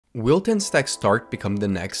Will TanStack Start become the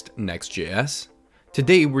next NextJS?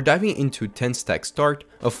 Today, we're diving into TanStack Start,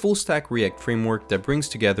 a full-stack React framework that brings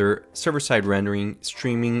together server-side rendering,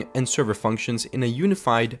 streaming, and server functions in a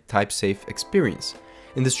unified, type-safe experience.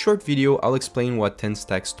 In this short video, I'll explain what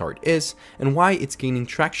TanStack Start is and why it's gaining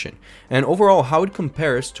traction, and overall how it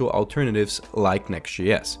compares to alternatives like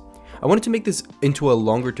NextJS. I wanted to make this into a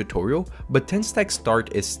longer tutorial, but TanStack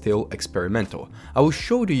Start is still experimental. I will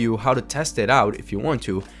show to you how to test it out if you want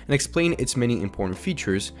to, and explain its many important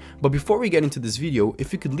features. But before we get into this video,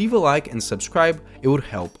 if you could leave a like and subscribe, it would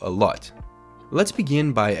help a lot. Let's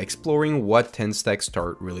begin by exploring what TanStack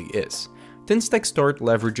Start really is. TanStack Start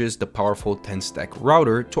leverages the powerful TanStack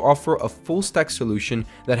router to offer a full-stack solution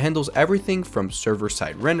that handles everything from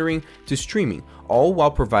server-side rendering to streaming, all while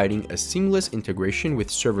providing a seamless integration with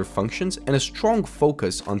server functions and a strong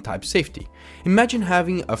focus on type safety. Imagine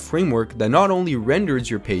having a framework that not only renders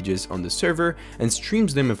your pages on the server and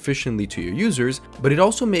streams them efficiently to your users, but it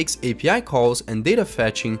also makes API calls and data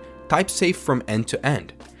fetching type-safe from end to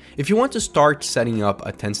end. If you want to start setting up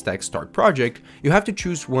a TanStack Start project, you have to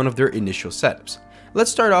choose one of their initial setups.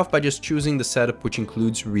 Let's start off by just choosing the setup which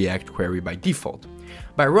includes React Query by default.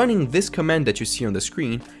 By running this command that you see on the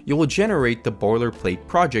screen, you will generate the boilerplate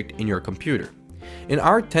project in your computer. In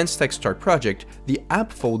our TanStack Start project, the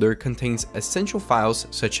app folder contains essential files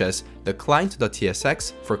such as the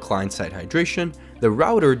client.tsx for client-side hydration, the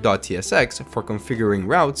router.tsx for configuring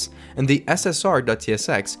routes, and the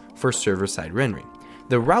ssr.tsx for server-side rendering.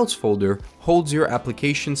 The routes folder holds your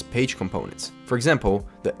application's page components, for example,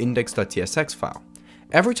 the index.tsx file.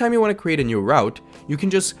 Every time you want to create a new route, you can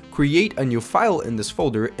just create a new file in this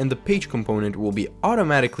folder and the page component will be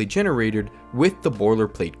automatically generated with the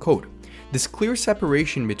boilerplate code. This clear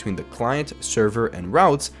separation between the client, server, and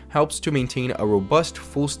routes helps to maintain a robust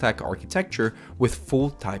full-stack architecture with full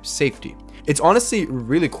type safety. It's honestly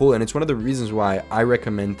really cool, and it's one of the reasons why I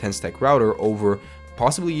recommend TanStack Router over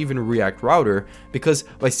possibly even React Router, because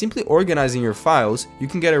by simply organizing your files, you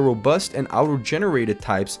can get a robust and auto-generated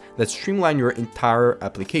types that streamline your entire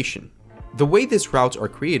application. The way these routes are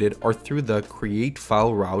created are through the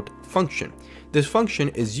createFileRoute function. This function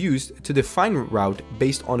is used to define a route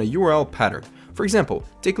based on a URL pattern. For example,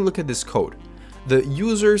 take a look at this code. The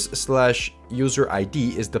users/user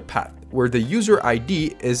ID is the path, where the user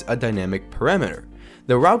ID is a dynamic parameter.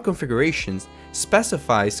 The route configurations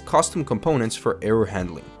specifies custom components for error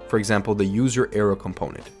handling, for example, the user error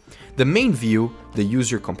component, the main view, the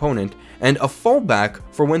user component, and a fallback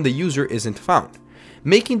for when the user isn't found,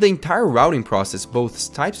 making the entire routing process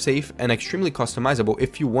both type-safe and extremely customizable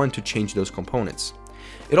if you want to change those components.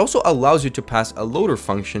 It also allows you to pass a loader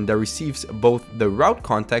function that receives both the route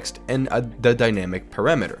context and the dynamic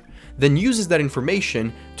parameter, then uses that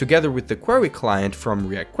information together with the query client from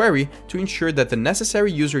React Query to ensure that the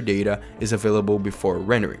necessary user data is available before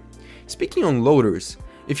rendering. Speaking on loaders,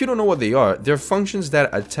 if you don't know what they are, they're functions that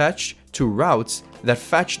attach to routes that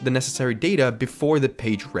fetch the necessary data before the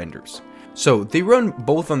page renders. So they run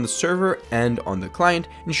both on the server and on the client,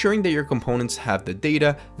 ensuring that your components have the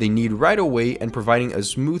data they need right away and providing a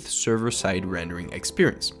smooth server-side rendering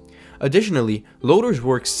experience. Additionally, loaders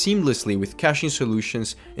work seamlessly with caching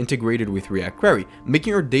solutions integrated with React Query, making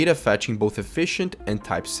your data fetching both efficient and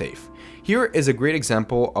type-safe. Here is a great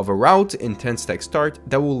example of a route in TanStack Start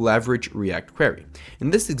that will leverage React Query. In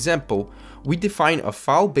this example, we define a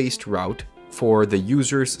file-based route for the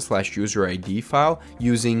users/user ID file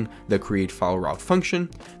using the createFileRoute function.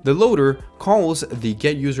 The loader calls the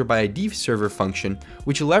getUserById server function,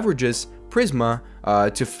 which leverages Prisma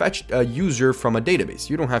to fetch a user from a database.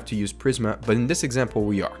 You don't have to use Prisma, but in this example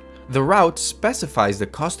we are. The route specifies the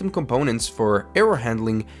custom components for error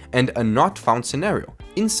handling and a not found scenario.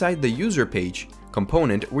 Inside the user page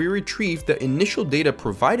component, we retrieve the initial data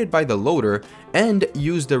provided by the loader and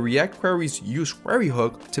use the React Query's useQuery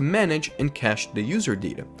hook to manage and cache the user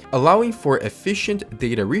data, allowing for efficient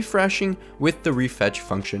data refreshing with the refetch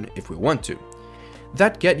function if we want to.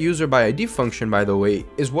 That getUserById function, by the way,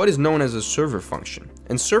 is what is known as a server function,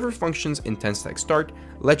 and server functions in TanStack Start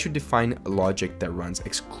let you define logic that runs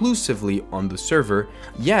exclusively on the server,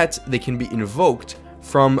 yet they can be invoked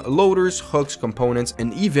from loaders, hooks, components,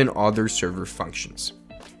 and even other server functions.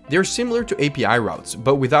 They are similar to API routes,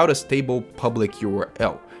 but without a stable public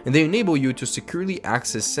URL, and they enable you to securely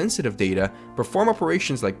access sensitive data, perform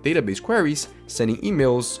operations like database queries, sending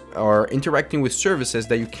emails, or interacting with services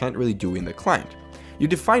that you can't really do in the client. You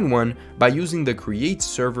define one by using the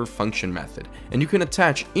createServer function method, and you can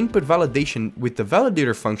attach input validation with the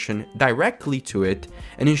validator function directly to it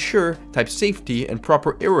and ensure type safety and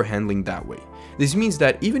proper error handling that way. This means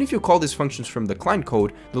that even if you call these functions from the client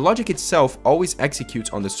code, the logic itself always executes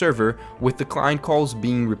on the server, with the client calls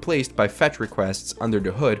being replaced by fetch requests under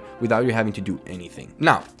the hood without you having to do anything.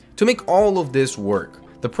 Now, to make all of this work,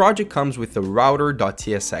 the project comes with a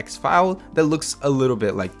router.tsx file that looks a little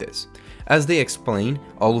bit like this. As they explain,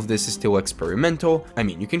 all of this is still experimental. I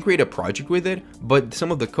mean, you can create a project with it, but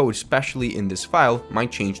some of the code, especially in this file,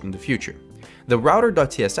 might change in the future. The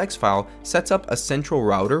router.tsx file sets up a central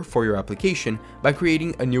router for your application by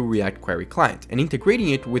creating a new React query client and integrating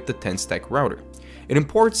it with the TanStack router. It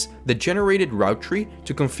imports the generated route tree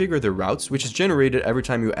to configure the routes, which is generated every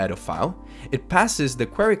time you add a file. It passes the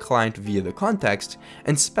query client via the context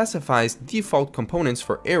and specifies default components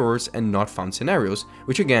for errors and not found scenarios,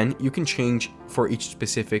 which again, you can change for each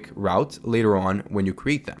specific route later on when you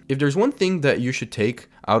create them. If there's one thing that you should take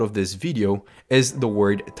out of this video is the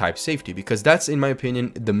word type safety, because that's, in my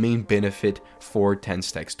opinion, the main benefit for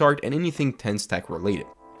TanStack Start and anything TanStack related.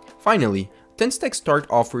 Finally, TanStack Start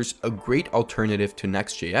offers a great alternative to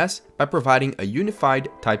NextJS by providing a unified,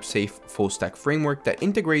 type-safe full-stack framework that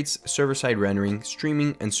integrates server-side rendering,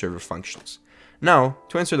 streaming, and server functions. Now,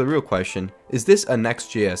 to answer the real question, is this a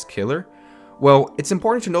NextJS killer? Well, it's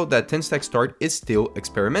important to note that TanStack Start is still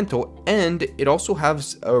experimental, and it also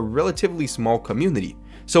has a relatively small community.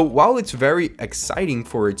 So while it's very exciting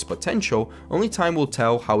for its potential, only time will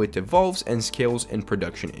tell how it evolves and scales in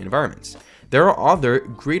production environments. There are other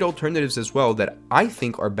great alternatives as well that I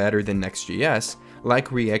think are better than NextJS,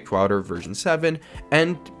 like React Router version 7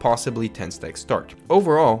 and possibly TanStack Start.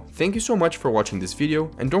 Overall, thank you so much for watching this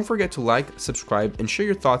video, and don't forget to like, subscribe, and share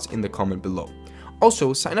your thoughts in the comment below.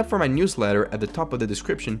 Also, sign up for my newsletter at the top of the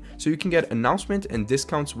description so you can get announcements and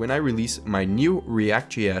discounts when I release my new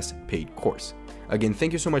reactjs paid course. Again,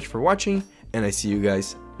 thank you so much for watching, and I see you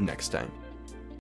guys next time.